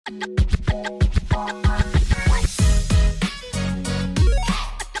Word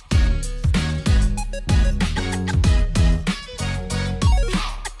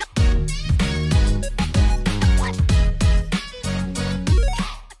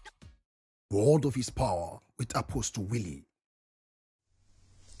of His power with Apostle Willie.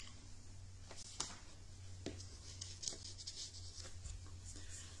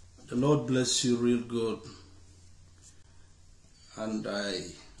 The Lord bless you real good. And I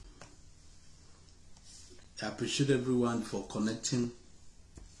appreciate everyone for connecting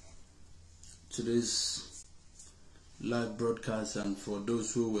to this live broadcast and for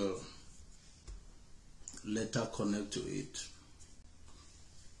those who will later connect to it.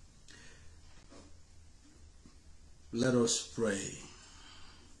 Let us pray.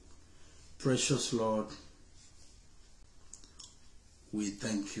 Precious Lord, we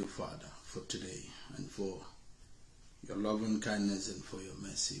thank you, Father, for today and for your loving kindness and for your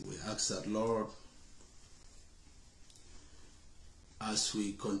mercy. We ask that, Lord, as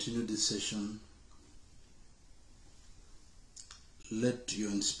we continue this session, let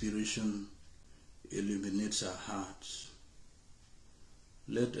your inspiration illuminate our hearts.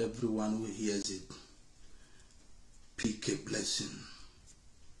 Let everyone who hears it pick a blessing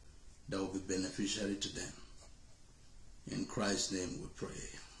that will be beneficiary to them. In Christ's name we pray.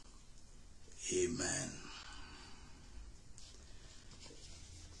 Amen.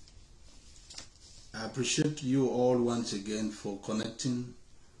 I appreciate you all once again for connecting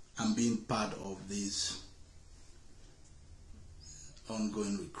and being part of this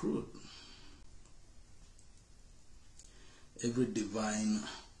ongoing recruit. Every divine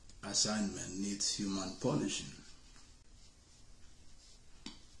assignment needs human polishing.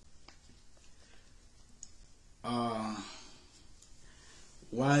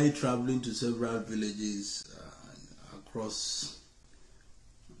 While traveling to several villages across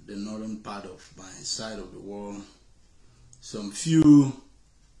the northern part of my side of the world, some few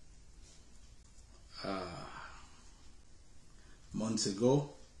months ago,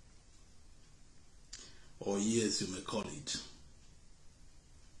 or years you may call it,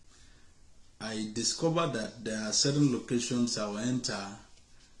 I discovered that there are certain locations I will enter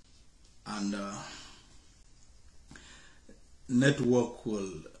and network will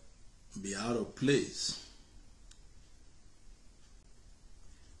be out of place.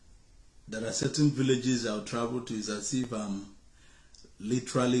 There are certain villages I'll travel to. It's as if I'm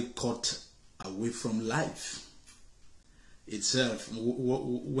literally caught away from life itself.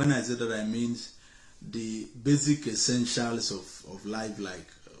 When I say that, I mean the basic essentials of life, like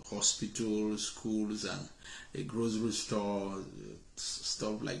hospitals, schools, and a grocery store,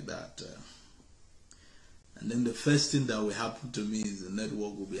 stuff like that. And then the first thing that will happen to me is the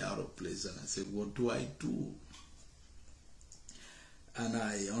network will be out of place. And I said, what do I do? And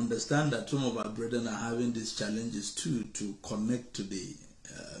I understand that some of our brethren are having these challenges too, to connect to the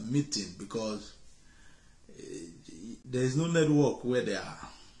meeting, because there is no network where they are.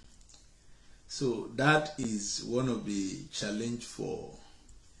 So that is one of the challenge for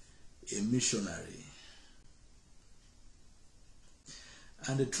a missionary.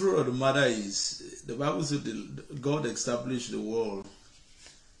 And the truth of the matter is, the Bible says God established the world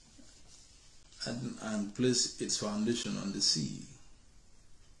and placed its foundation on the sea.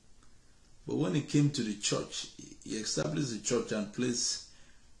 But when it came to the church, he established the church and placed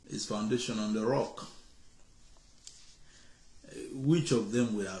its foundation on the rock. Which of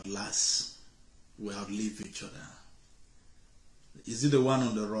them will outlast, will outlive each other? Is it the one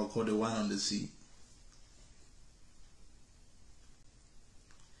on the rock or the one on the sea?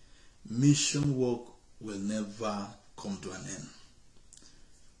 Mission work will never come to an end,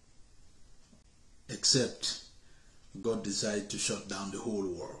 except God decides to shut down the whole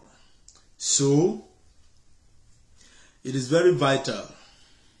world. So, it is very vital.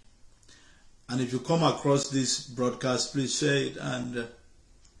 And if you come across this broadcast, please share it. And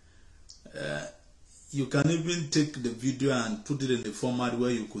you can even take the video and put it in a format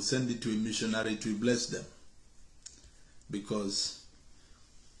where you could send it to a missionary to bless them. Because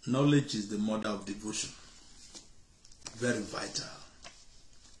knowledge is the mother of devotion. Very vital.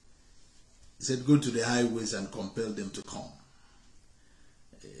 He said, go to the highways and compel them to come.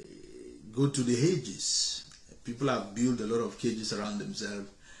 Go to the hedges. People have built a lot of cages around themselves.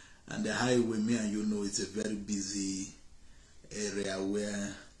 And the highway, me and you know, it's a very busy area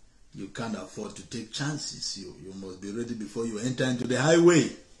where you can't afford to take chances. You must be ready before you enter into the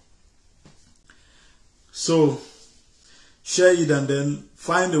highway. So, share it and then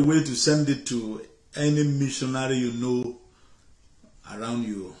find a way to send it to any missionary you know around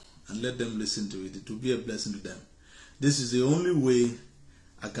you and let them listen to it. It will be a blessing to them. This is the only way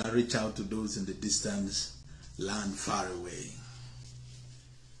I can reach out to those in the distance land far away.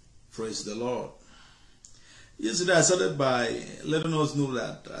 Praise the Lord. Yesterday I started by letting us know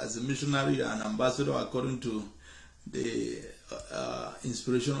that as a missionary and ambassador, according to the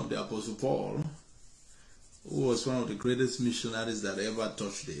inspiration of the Apostle Paul, who was one of the greatest missionaries that ever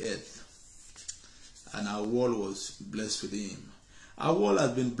touched the earth, and our world was blessed with him. Our world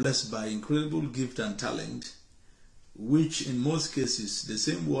has been blessed by incredible gift and talent, which in most cases the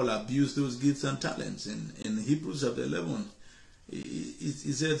same world abused those gifts and talents. In Hebrews chapter 11,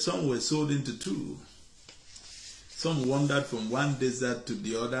 he said some were sold into two. Some wandered from one desert to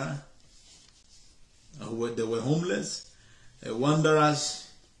the other. They were homeless, wanderers,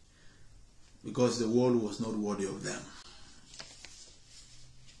 because the world was not worthy of them.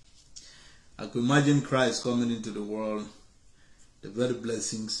 I could imagine Christ coming into the world, the very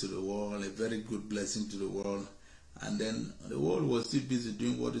blessings to the world, a very good blessing to the world, and then the world was still busy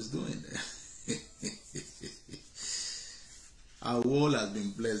doing what it's doing. Our world has been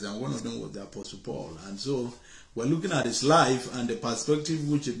blessed, and one of them was the Apostle Paul. And so we're looking at his life and the perspective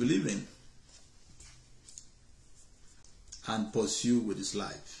which he believed in and pursue with his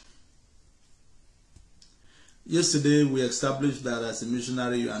life. Yesterday we established that as a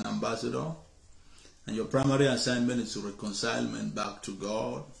missionary you're an ambassador, and your primary assignment is to reconcile men back to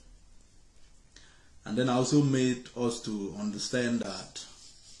God. And then I also made us to understand that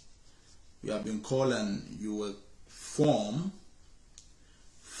you have been called and you were formed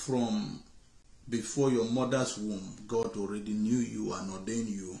from before your mother's womb. God already knew you and ordained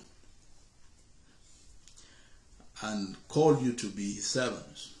you and called you to be his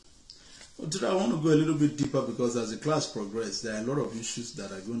servants. But today I want to go a little bit deeper, because as the class progresses, there are a lot of issues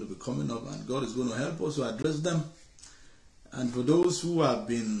that are going to be coming up, and God is going to help us to address them. And for those who have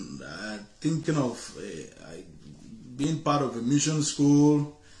been thinking of being part of a mission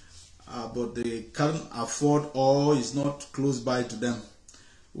school, but they can't afford or is not close by to them,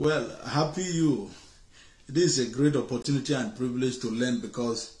 well, happy you. This is a great opportunity and privilege to learn,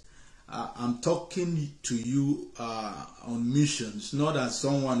 because I'm talking to you on missions, not as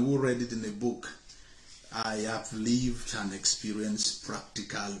someone who read it in a book. I have lived and experienced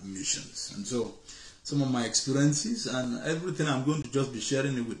practical missions. And so some of my experiences and everything I'm going to just be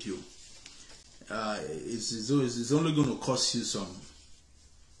sharing it with you. It's only going to cost you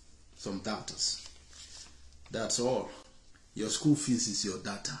some data. That's all. Your school fees is your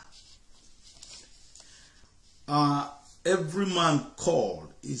data. Every man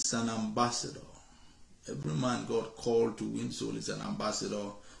called is an ambassador. Every man God called to win soul is an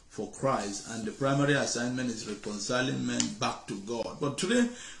ambassador for Christ, and the primary assignment is reconciling men back to God. But today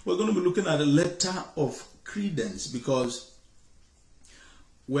we're going to be looking at a letter of credence, because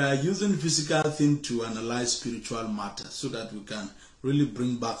we are using physical things to analyze spiritual matters so that we can really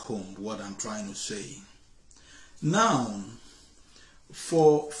bring back home what I'm trying to say. Now,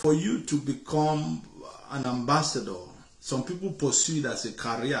 for you to become an ambassador, some people pursue it as a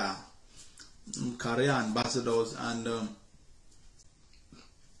career ambassadors,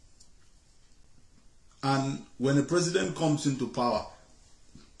 and when a president comes into power,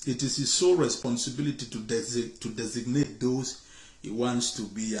 it is his sole responsibility to designate those he wants to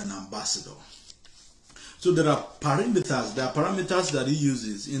be an ambassador. So there are parameters that he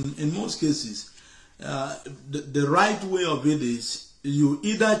uses. In most cases, the right way of it is, you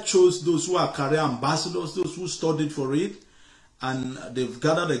either chose those who are career ambassadors, those who studied for it, and they've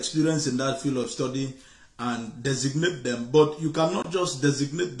gathered experience in that field of study, and designate them. But you cannot just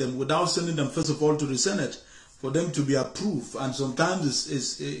designate them without sending them first of all to the Senate for them to be approved. And sometimes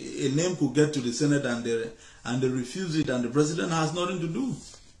a name could get to the Senate and they refuse it, and the president has nothing to do,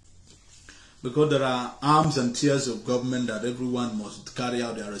 because there are arms and tiers of government that everyone must carry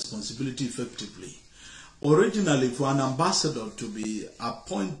out their responsibility effectively. Originally, for an ambassador to be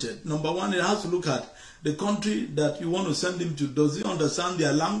appointed, number one, it has to look at the country that you want to send him to. Does he understand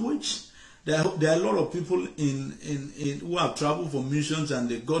their language? There are a lot of people who have traveled for missions, and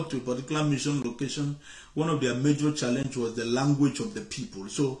they got to a particular mission location. One of their major challenge was the language of the people.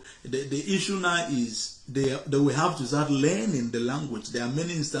 So the issue now is they will have to start learning the language. There are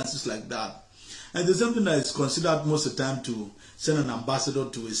many instances like that. And there's something that is considered most of the time to send an ambassador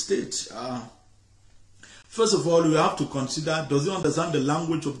to a state. First of all, you have to consider, does he understand the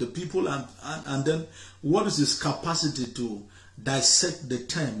language of the people, and then what is his capacity to dissect the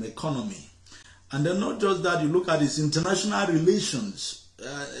term economy. And then not just that, you look at his international relations,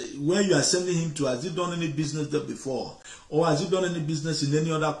 where you are sending him to. Has he done any business there before? Or has he done any business in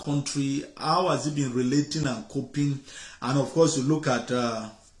any other country? How has he been relating and coping? And of course, you look at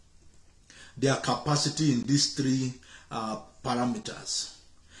their capacity in these three parameters.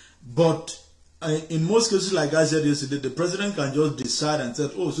 But in most cases, like I said yesterday, the president can just decide and say,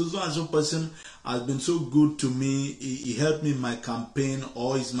 oh, so and so person has been so good to me, he helped me in my campaign,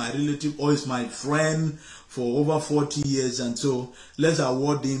 or is my relative, or is my friend for over 40 years, and so let's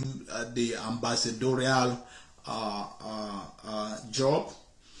award him the ambassadorial job.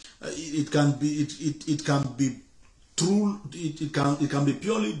 It can be through, it can be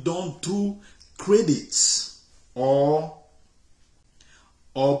purely done through credits or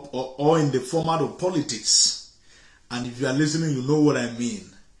in the format of politics. And if you are listening, you know what I mean.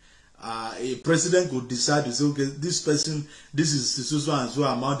 A president could decide to say, okay, this person, this is so and so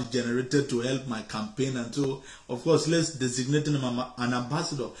amount generated to help my campaign, and so of course let's designate him an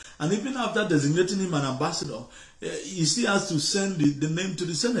ambassador. And even after designating him an ambassador, he still has to send the name to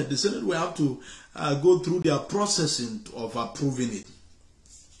the Senate. The Senate will have to go through their processing of approving it.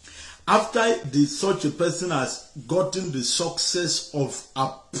 After such a person has gotten the success of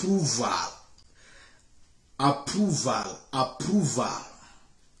approval,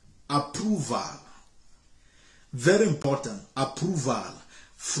 very important, approval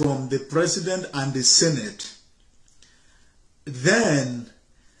from the president and the Senate, then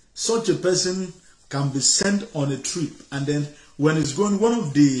such a person can be sent on a trip, and then when it's going, one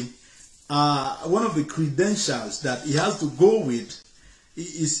of the credentials that he has to go with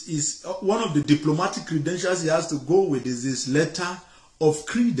is one of the diplomatic credentials he has to go with is this letter of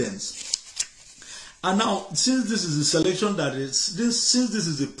credence. And now, since this is a selection since this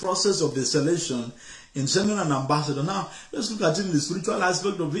is the process of the selection in sending an ambassador, now let's look at it in the spiritual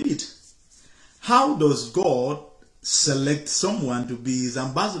aspect of it. How does God select someone to be his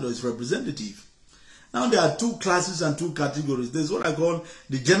ambassador, his representative? Now there are two classes and two categories. There's what I call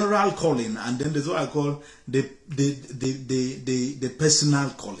the general calling, and then there's what I call the personal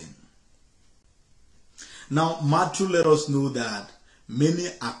calling. Now Matthew let us know that many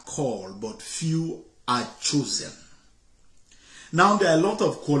are called, but few are chosen. Now there are a lot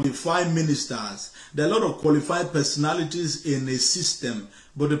of qualified ministers, there are a lot of qualified personalities in a system,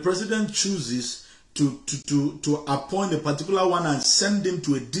 but the president chooses to appoint a particular one and send him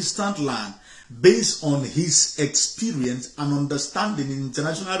to a distant land based on his experience and understanding in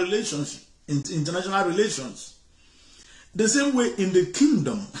international relations. The same way in the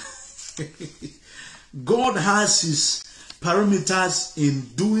kingdom, God has his parameters in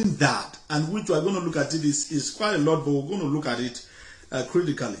doing that, and which we are going to look at it is quite a lot, but we're going to look at it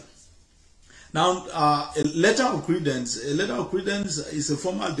critically. Now, a letter of credence is a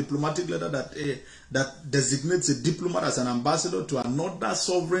formal diplomatic letter that designates a diplomat as an ambassador to another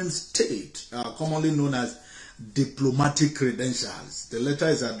sovereign state, commonly known as diplomatic credentials. The letter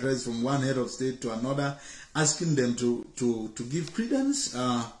is addressed from one head of state to another, asking them to give credence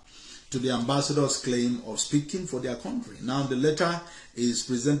to the ambassador's claim of speaking for their country. Now, the letter is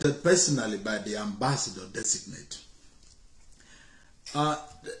presented personally by the ambassador designate.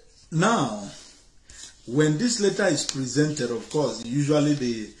 Now, when this letter is presented, of course, usually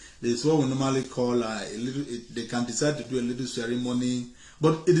there's what we normally call they can decide to do a little ceremony.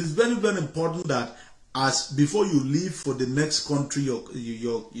 But it is very, very important that before you leave for the next country,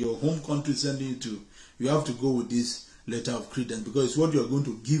 your home country sending you to, you have to go with this letter of credence, because it's what you are going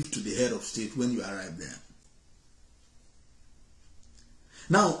to give to the head of state when you arrive there.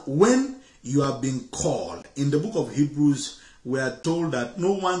 Now, when you are being called, in the book of Hebrews, we are told that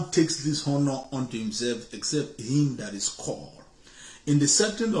no one takes this honor unto himself except him that is called. In the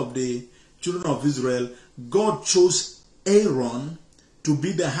setting of the children of Israel, God chose Aaron to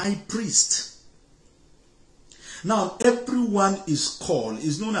be the high priest. Now, everyone is called,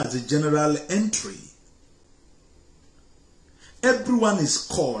 is known as a general entry. Everyone is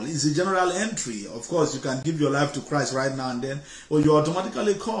called, is a general entry. Of course, you can give your life to Christ right now and then, or you're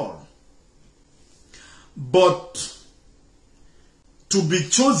automatically called. But to be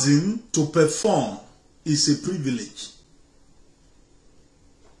chosen to perform is a privilege.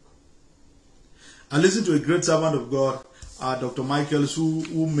 I listened to a great servant of God, Dr. Michaels,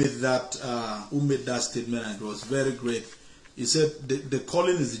 who made that statement, and it was very great. He said the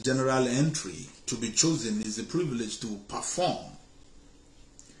calling is the general entry. To be chosen is a privilege to perform.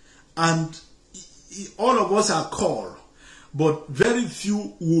 And all of us are called, but very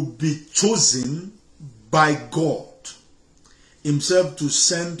few will be chosen by God himself to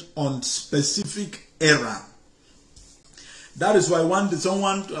send on specific errand. That is why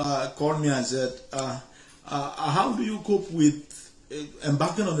someone called me and said, how do you cope with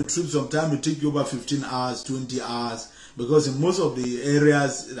embarking on a trip? Sometimes it takes you over 15 hours, 20 hours, because in most of the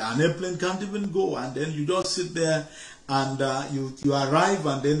areas an airplane can't even go, and then you just sit there and you arrive,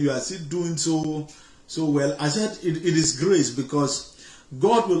 and then you are still doing so well. I said it is grace, because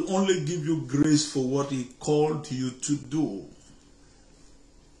God will only give you grace for what he called you to do.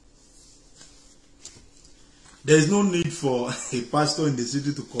 There is no need for a pastor in the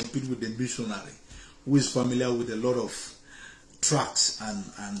city to compete with a missionary who is familiar with a lot of tracts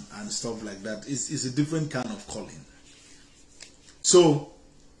and stuff like that. It's a different kind of calling. So,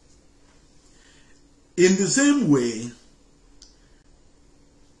 in the same way,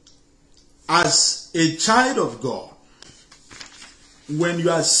 as a child of God, when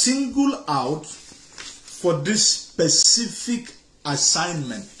you are singled out for this specific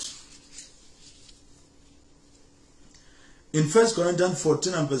assignment, in 1 Corinthians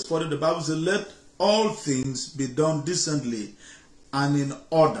 14 and verse 40, the Bible says, let all things be done decently and in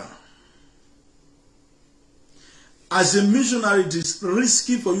order. As a missionary, it is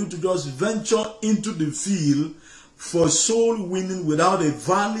risky for you to just venture into the field for soul winning without a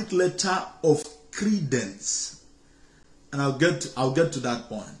valid letter of credence. And I'll get to that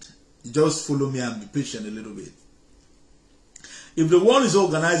point. Just follow me and be patient a little bit. If the world is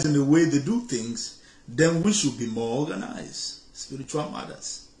organized in the way they do things, then we should be more organized. Spiritual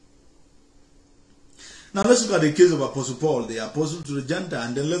matters. Now let's look at the case of Apostle Paul, the apostle to the Gentile,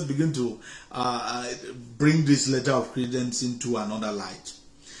 and then let's begin to bring this letter of credence into another light.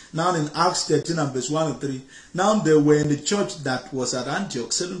 Now in Acts 13 and verse 1 and 3, now there were in the church that was at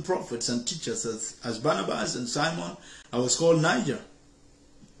Antioch certain prophets and teachers as Barnabas and Simon, I was called Niger,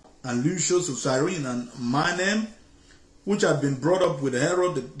 and Lucius of Cyrene, and Manaen, which had been brought up with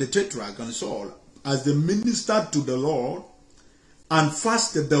Herod the Tetrarch, and Saul, as they ministered to the Lord and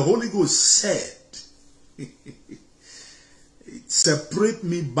fasted, the Holy Ghost said, separate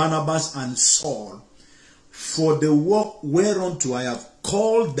me Barnabas and Saul for the work whereunto I have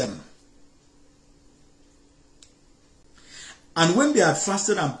called them. And when they had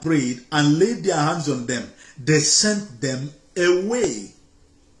fasted and prayed and laid their hands on them, they sent them away.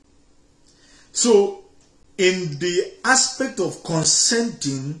 So in the aspect of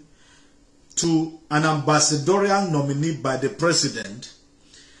consenting to an ambassadorial nominee by the president,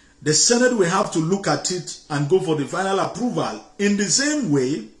 the Senate will have to look at it and go for the final approval. In the same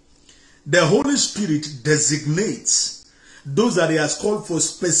way, the Holy Spirit designates those that he has called for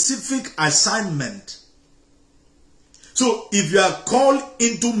specific assignment. So if you are called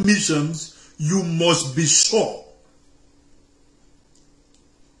into missions, you must be sure.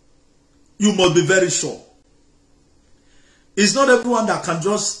 You must be very sure. It's not everyone that can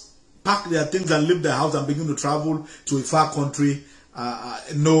just pack their things and leave their house and begin to travel to a far country.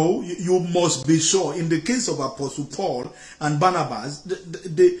 No, you must be sure. In the case of Apostle Paul and Barnabas,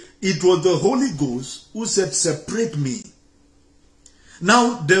 it was the Holy Ghost who said, separate me.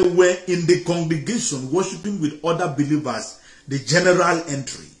 Now they were in the congregation worshiping with other believers, the general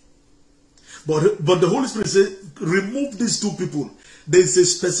entry. But the Holy Spirit said, remove these two people. There is a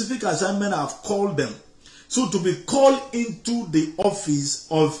specific assignment I have called them. So to be called into the office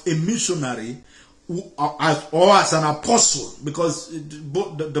of a missionary or as an apostle, because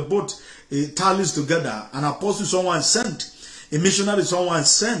the both tallies together. An apostle is someone sent. A missionary is someone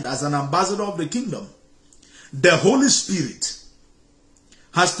sent as an ambassador of the kingdom. The Holy Spirit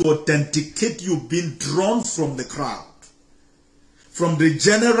has to authenticate you being drawn from the crowd, from the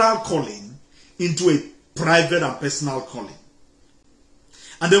general calling into a private and personal calling.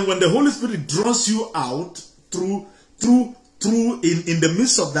 And then when the Holy Spirit draws you out through in the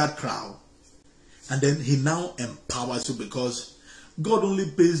midst of that crowd, and then he now empowers you, because God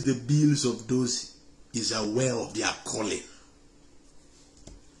only pays the bills of those he is aware of their calling.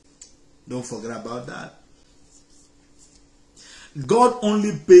 Don't forget about that. God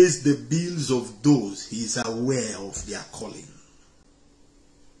only pays the bills of those he is aware of their calling.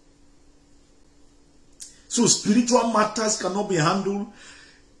 So spiritual matters cannot be handled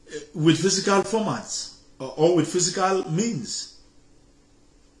with physical formats or with physical means.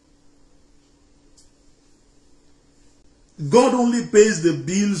 God only pays the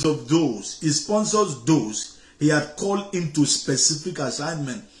bills of those, he sponsors those he had called into specific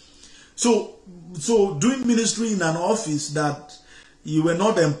assignment. So doing ministry in an office that you were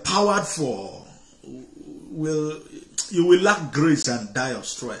not empowered for, you will lack grace and die of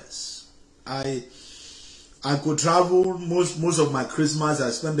stress. I could travel most of my Christmas. I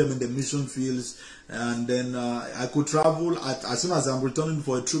spend them in the mission fields, and then I could travel as soon as I'm returning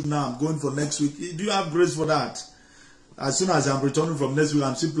for a trip. Now I'm going for next week. Do you have grace for that? As soon as I'm returning from next week,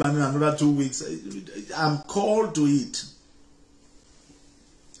 I'm still planning another 2 weeks. I'm called to it.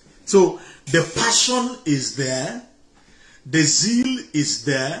 So the passion is there, the zeal is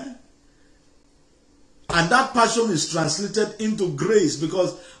there, and that passion is translated into grace,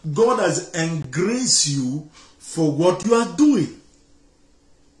 because God has engraced you for what you are doing.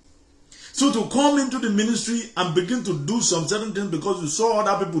 So to come into the ministry and begin to do some certain things because you saw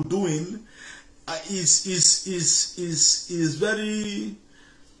other people doing is very,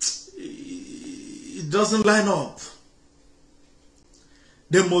 it doesn't line up.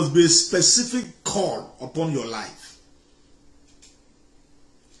 There must be a specific call upon your life.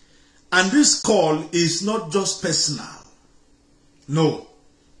 And this call is not just personal. No.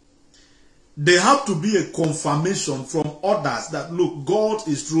 There have to be a confirmation from others that, look, God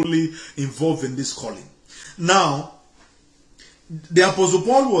is truly involved in this calling. Now, the Apostle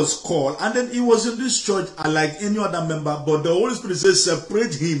Paul was called, and then he was in this church like any other member, but the Holy Spirit says,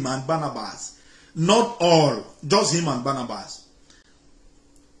 separate him and Barnabas. Not all, just him and Barnabas.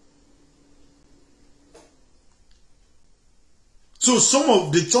 So some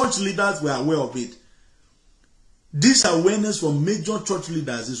of the church leaders were aware of it. This awareness from major church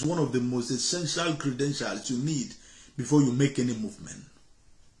leaders is one of the most essential credentials you need before you make any movement.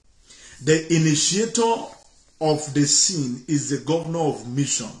 The initiator of the scene is the governor of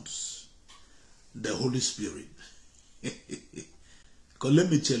missions, the Holy Spirit. Because let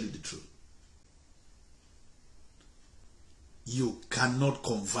me tell you the truth. You cannot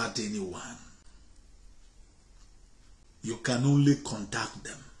convert anyone. You can only contact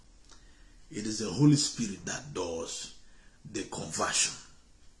them. It is the Holy Spirit that does the conversion.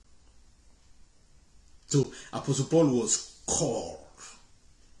 So Apostle Paul was called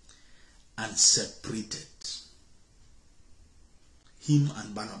and separated. Him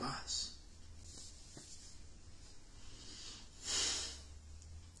and Barnabas.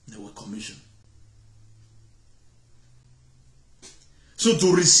 They were commissioned. So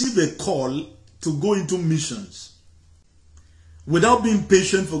to receive a call to go into missions, without being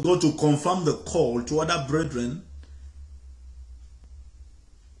patient for God to confirm the call to other brethren,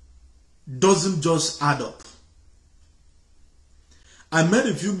 doesn't just add up. I met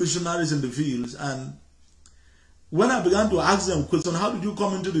a few missionaries in the fields, and when I began to ask them questions, how did you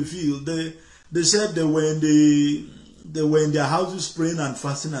come into the field? They said they were in their houses praying and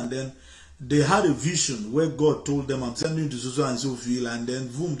fasting, and then they had a vision where God told them, I'm sending you to so and so field, and then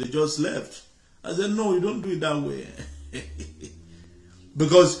boom, they just left. I said, no, you don't do it that way.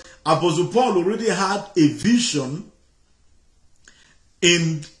 Because Apostle Paul already had a vision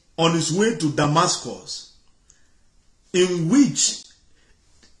on his way to Damascus, in which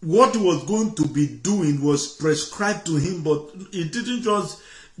what he was going to be doing was prescribed to him, but he didn't just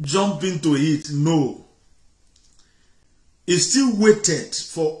jump into it. No. He still waited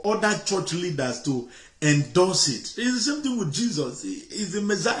for other church leaders to endorse it. It's the same thing with Jesus. He's the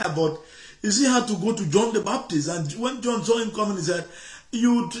Messiah, but he still had to go to John the Baptist. And when John saw him coming, he said,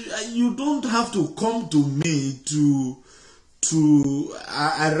 you don't have to come to me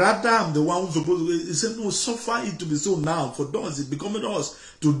I rather am the one who's supposed to. He said, no, suffer it to be so now, for thus it becometh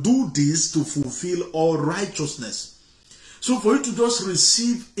us to do this to fulfill all righteousness. So for you to just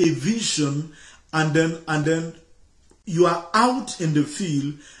receive a vision and then you are out in the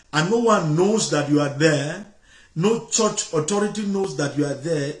field and no one knows that you are there, no church authority knows that you are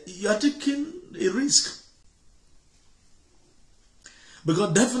there, you are taking a risk.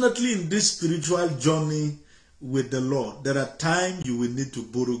 Because definitely in this spiritual journey with the Lord, there are times you will need to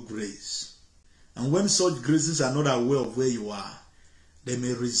borrow grace. And when such graces are not aware of where you are, they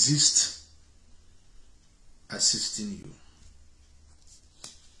may resist assisting you.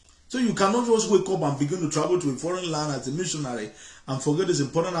 So you cannot just wake up and begin to travel to a foreign land as a missionary and forget this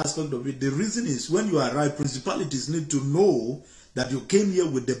important aspect of it. The reason is when you arrive, principalities need to know that you came here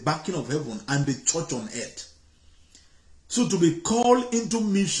with the backing of heaven and the church on earth. So to be called into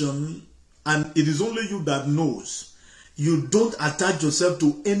mission, and it is only you that knows, you don't attach yourself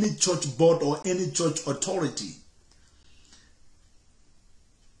to any church board or any church authority.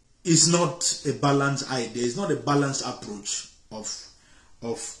 It's not a balanced idea. It's not a balanced approach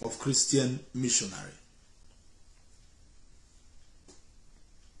of Christian missionary.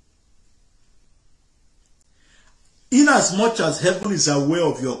 In as much as heaven is aware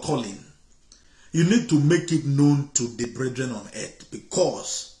of your calling, you need to make it known to the brethren on earth,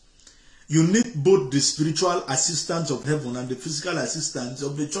 because you need both the spiritual assistance of heaven and the physical assistance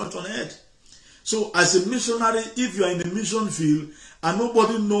of the church on earth. So as a missionary, if you are in a mission field and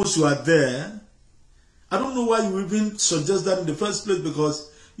nobody knows you are there, I don't know why you even suggest that in the first place,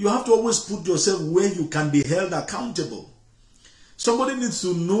 because you have to always put yourself where you can be held accountable. Somebody needs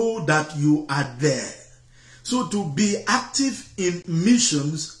to know that you are there. So to be active in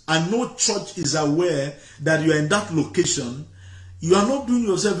missions and no church is aware that you are in that location, you are not doing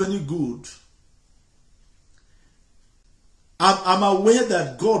yourself any good. I'm aware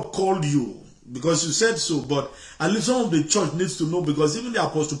that God called you. because you said so, but at least some of the church needs to know, because even the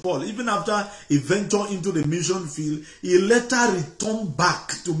Apostle Paul, even after he ventured into the mission field, he later returned back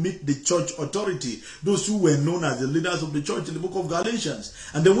to meet the church authority, those who were known as the leaders of the church in the book of Galatians.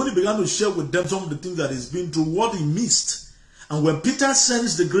 And then when he began to share with them some of the things that he's been through, what he missed, and when Peter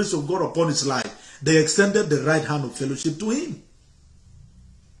sensed the grace of God upon his life, they extended the right hand of fellowship to him.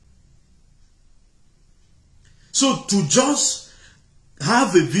 So to just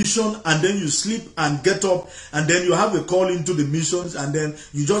have a vision and then you sleep and get up and then you have a call into the missions and then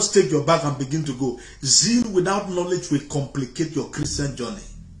you just take your bag and begin to go. Zeal without knowledge will complicate your Christian journey.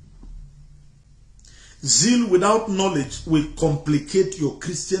 Zeal without knowledge will complicate your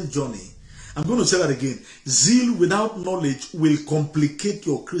Christian journey. I'm going to say that again. Zeal without knowledge will complicate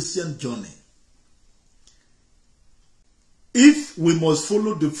your Christian journey. If we must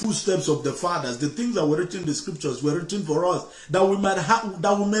follow the footsteps of the fathers, the things that were written in the scriptures were written for us, that we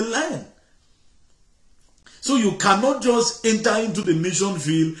may learn. So you cannot just enter into the mission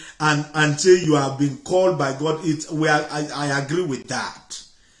field and say you have been called by God. I agree with that.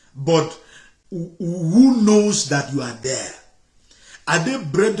 But who knows that you are there? Are there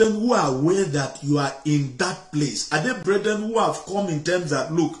brethren who are aware that you are in that place? Are there brethren who have come in terms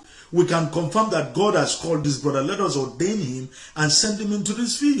that, look, we can confirm that God has called this brother. Let us ordain him and send him into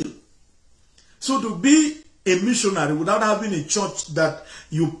this field. So to be a missionary without having a church that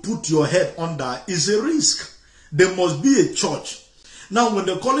you put your head under is a risk. There must be a church. Now when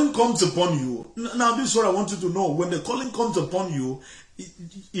the calling comes upon you, now this is what I want you to know. When the calling comes upon you,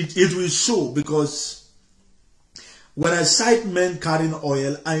 it will show, because when I sight men carrying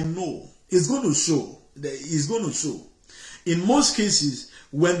oil, I know it's going to show. It's going to show. In most cases,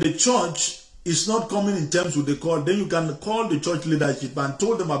 when the church is not coming in terms with the call, then you can call the church leadership and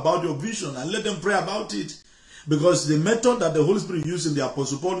tell them about your vision and let them pray about it. Because the method that the Holy Spirit used in the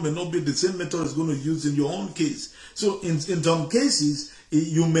Apostle Paul may not be the same method it's going to use in your own case. So in some cases,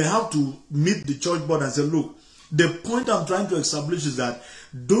 you may have to meet the church board and say, look, the point I'm trying to establish is that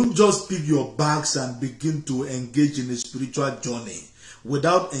don't just pick your bags and begin to engage in a spiritual journey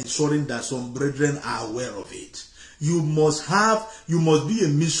without ensuring that some brethren are aware of it. You must be a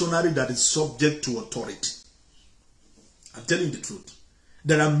missionary that is subject to authority. I'm telling you the truth.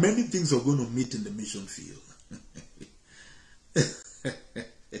 There are many things you're going to meet in the mission field.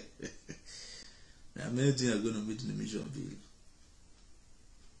 There are many things you're going to meet in the mission field.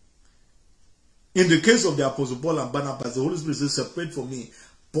 In the case of the Apostle Paul and Barnabas, the Holy Spirit says, separate for me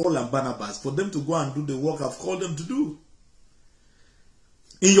Paul and Barnabas, for them to go and do the work I've called them to do.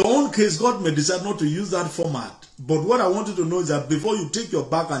 In your own case, God may decide not to use that format. But what I want you to know is that before you take your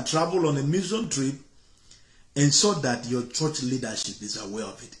bag and travel on a mission trip, ensure that your church leadership is aware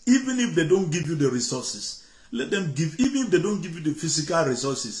of it. Even if they don't give you the resources, let them give. Even if they don't give you the physical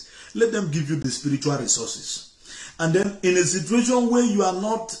resources, let them give you the spiritual resources. And then in a situation where you are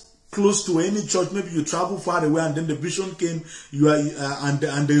not close to any church, maybe you travel far away and then the vision came, and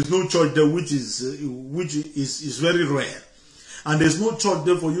there is no church there, which is very rare. And there's no church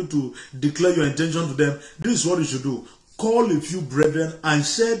there for you to declare your intention to them. This is what you should do. Call a few brethren and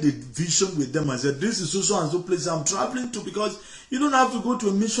share the vision with them and say, this is so and so place I'm traveling to, because you don't have to go to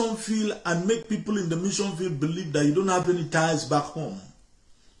a mission field and make people in the mission field believe that you don't have any ties back home.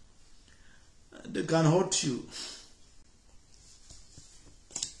 They can hurt you.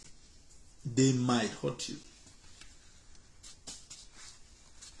 They might hurt you.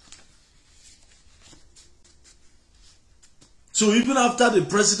 So even after the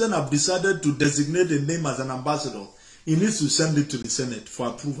president have decided to designate a name as an ambassador, he needs to send it to the Senate for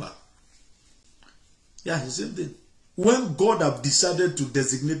approval. Yeah, the same thing. When God have decided to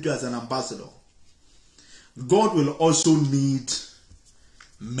designate you as an ambassador, God will also need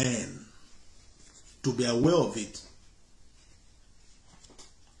men to be aware of it.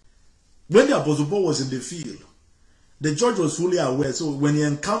 When the Apostle Paul was in the field, the church was fully aware. So when he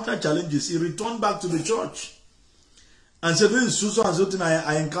encountered challenges, he returned back to the church and said, this is so and so thing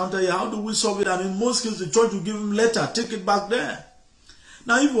I encountered here. How do we solve it? And in most cases, the church will give him letter, take it back there.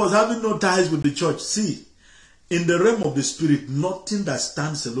 Now, if he was having no ties with the church, see, in the realm of the spirit, nothing that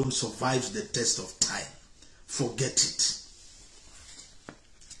stands alone survives the test of time. Forget it.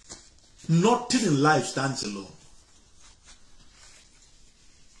 Nothing in life stands alone.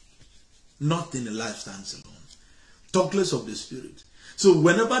 Nothing in life stands alone. Talk less of the spirit. So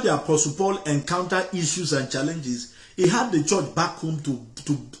whenever the Apostle Paul encountered issues and challenges, he had the church back home to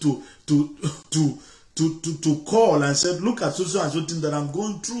call and said, look at so and so thing that I'm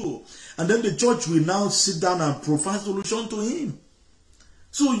going through. And then the church will now sit down and provide solution to him.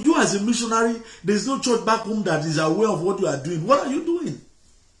 So you as a missionary, there's no church back home that is aware of what you are doing. What are you doing?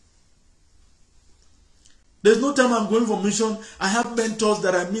 There's no time I'm going for mission. I have mentors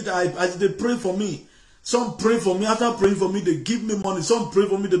that I meet. They pray for me. Some pray for me. After praying for me, they give me money. Some pray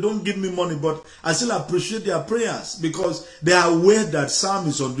for me. They don't give me money. But I still appreciate their prayers because they are aware that Sam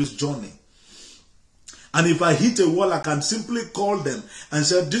is on this journey. And if I hit a wall, I can simply call them and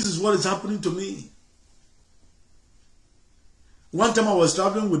say, this is what is happening to me. One time I was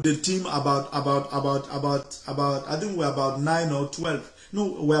traveling with the team about I think we're about 9 or 12.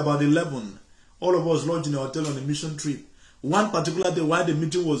 No, we're about 11. All of us lodged in a hotel on a mission trip. One particular day while the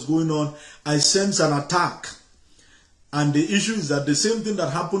meeting was going on, I sensed an attack. And the issue is that the same thing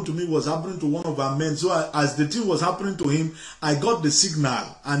that happened to me was happening to one of our men. So as the thing was happening to him, I got the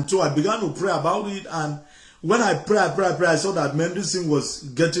signal. And so I began to pray about it. And when I pray, I saw that, man, this thing was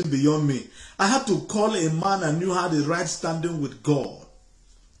getting beyond me. I had to call a man I knew had a right standing with God.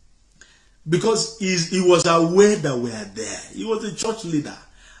 Because he was aware that we are there. He was a church leader.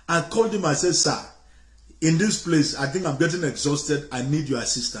 I called him, I said, sir, in this place, I think I'm getting exhausted. I need your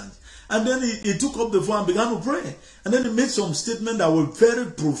assistance. And then he took up the phone and began to pray. And then he made some statements that were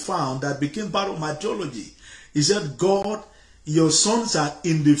very profound that became part of my theology. He said, God, your sons are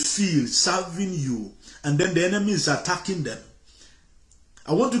in the field serving you. And then the enemy is attacking them.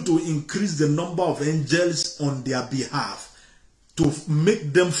 I want you to increase the number of angels on their behalf to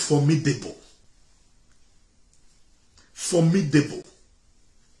make them formidable. Formidable.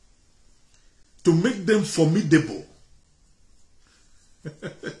 To make them formidable.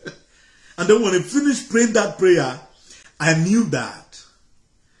 And then when I finished praying that prayer, I knew that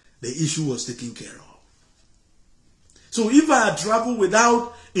the issue was taken care of. So if I had traveled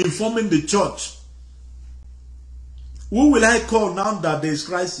without informing the church, who will I call now that there is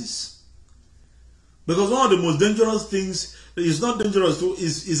crisis? Because one of the most dangerous things, it's not dangerous too,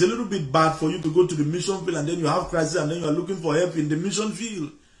 is a little bit bad for you to go to the mission field and then you have crisis and then you are looking for help in the mission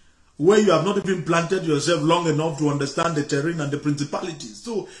field, where you have not even planted yourself long enough to understand the terrain and the principalities.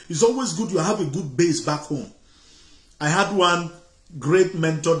 So it's always good you have a good base back home. I had one great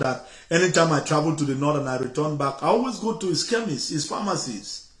mentor that anytime I travel to the north and I return back, I always go to his chemist, his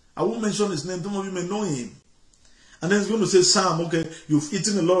pharmacist. I won't mention his name, some of you may know him. And then he's going to say, Sam, okay, you've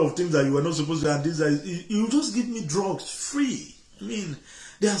eaten a lot of things that you were not supposed to, and these you just give me drugs free. I mean,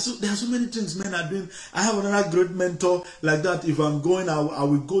 there are so many things men are doing. I have another great mentor like that. If I'm going, I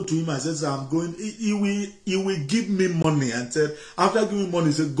will go to him and say, I'm going. He will give me money and said, after giving me money,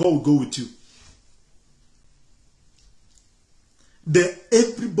 he said, God will go with you.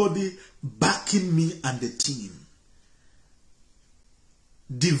 Everybody backing me and the team.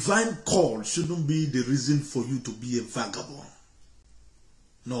 Divine call shouldn't be the reason for you to be a vagabond.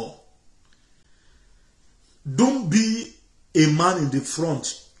 No. Don't be a man in the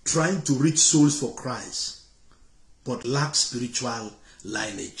front trying to reach souls for Christ, but lack spiritual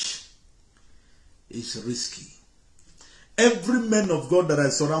lineage. It's risky. Every man of God that I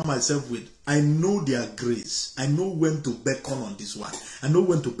surround myself with, I know their grace. I know when to beckon on this one. I know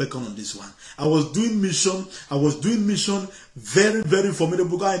when to beckon on this one. I was doing mission very, very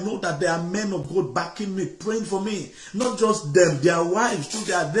formidable. I know that there are men of God backing me, praying for me. Not just them, their wives too,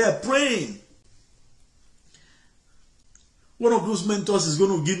 they are there praying. One of those mentors is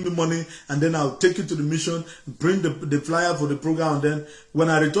going to give me money and then I'll take you to the mission, bring the flyer for the program, and then when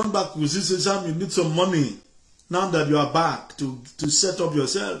I return back, you see, Sam, you need some money now that you are back to set up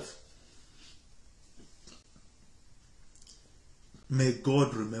yourself. May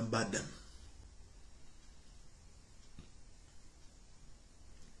God remember them.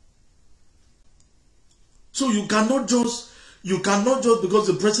 So you cannot just because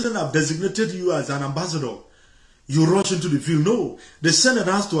the president have designated you as an ambassador, you rush into the field. No, the Senate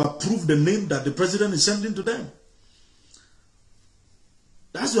has to approve the name that the president is sending to them.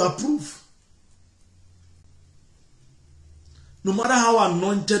 That's to approve. No matter how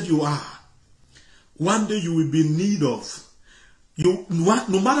anointed you are, one day you will be in need of. No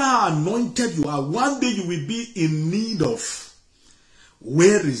matter how anointed you are, one day you will be in need of.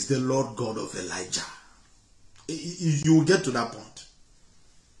 Where is the Lord God of Elijah? You will get to that point.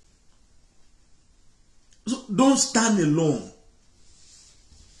 So don't stand alone.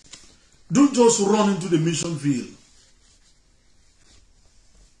 Don't just run into the mission field.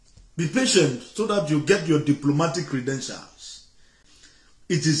 Be patient so that you get your diplomatic credentials.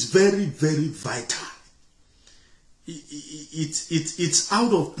 It is very, very vital. It's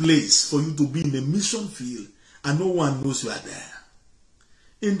out of place for you to be in a mission field and no one knows you are there.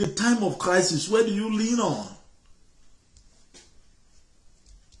 In the time of crisis, where do you lean on?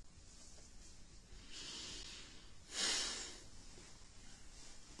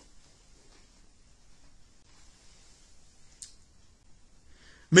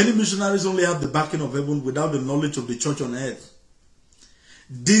 Many missionaries only have the backing of heaven without the knowledge of the church on earth.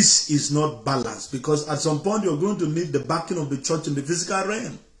 This is not balanced, because at some point you're going to need the backing of the church in the physical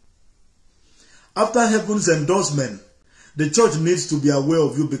realm. After heaven's endorsement, the church needs to be aware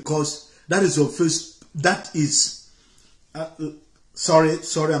of you, because that is your first,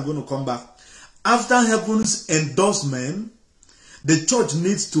 sorry, I'm going to come back. After heaven's endorsement, the church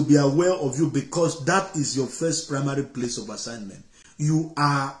needs to be aware of you, because that is your first primary place of assignment. You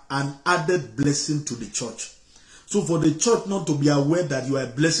are an added blessing to the church. So for the church not to be aware that you are a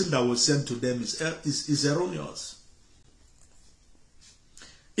blessing that was sent to them is erroneous.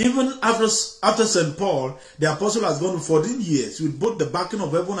 Even after St. Paul, the apostle has gone 14 years with both the backing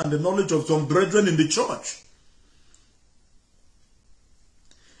of heaven and the knowledge of some brethren in the church.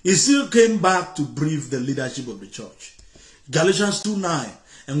 He still came back to brief the leadership of the church. Galatians 2:9.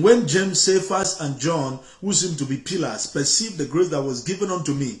 And when James, Cephas, and John, who seemed to be pillars, perceived the grace that was given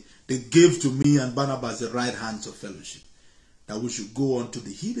unto me, they gave to me and Barnabas the right hands of fellowship, that we should go unto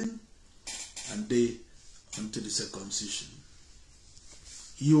the heathen, and they unto the circumcision.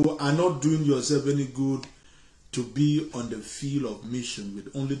 You are not doing yourself any good to be on the field of mission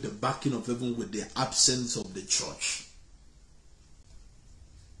with only the backing of heaven, with the absence of the church.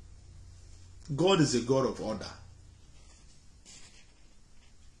 God is a God of order.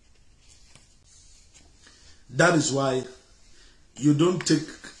 That is why you don't take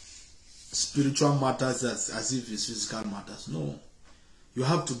spiritual matters as if it's physical matters. No. You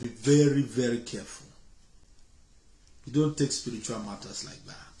have to be very, very careful. You don't take spiritual matters like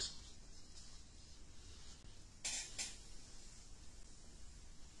that.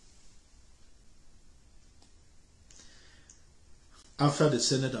 After the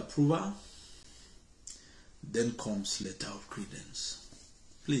Senate approval, then comes letter of credence.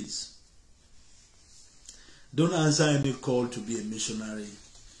 Please, don't answer any call to be a missionary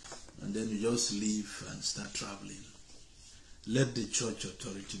and then you just leave and start traveling. Let the church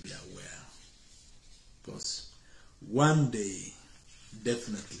authority be aware, because one day,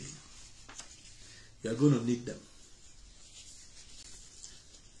 definitely, you are going to need them.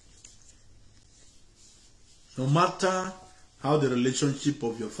 No matter how the relationship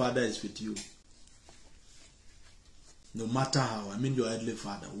of your father is with you, no matter how, I mean your earthly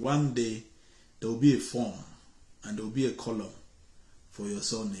father, one day there will be a form and there will be a column for your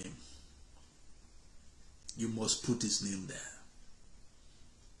surname. You must put his name there.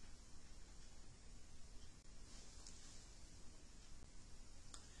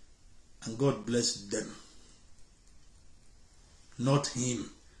 And God bless them. Not him,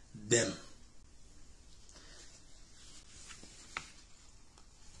 them.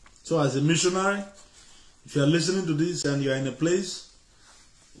 So as a missionary, if you are listening to this and you are in a place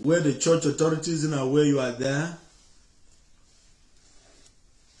where the church authorities are aware you are there,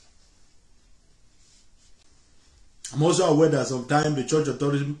 I'm also aware that sometimes the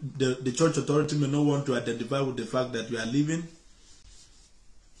church authority may not want to identify with the fact that you are leaving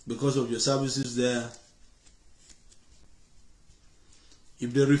because of your services there.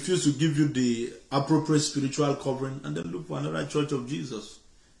 If they refuse to give you the appropriate spiritual covering, and then look for another church of Jesus.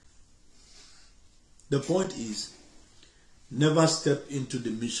 The point is, never step into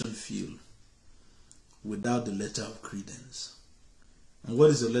the mission field without the letter of credence. And what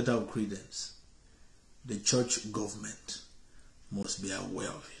is the letter of credence? The church government must be aware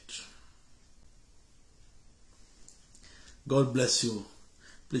of it. God bless you.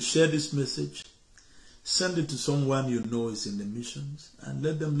 Please share this message. Send it to someone you know is in the missions and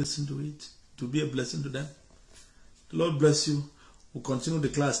let them listen to it to be a blessing to them. The Lord bless you. We'll continue the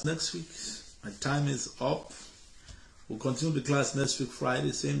class next week. My time is up. We'll continue the class next week,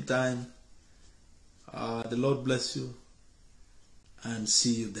 Friday, same time. The Lord bless you and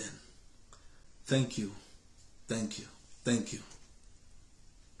see you then. Thank you. Thank you. Thank you.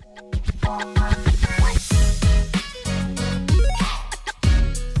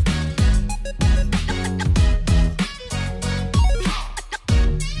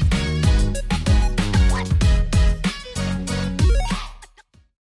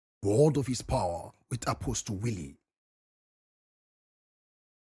 Word of his power with Apostle Willie.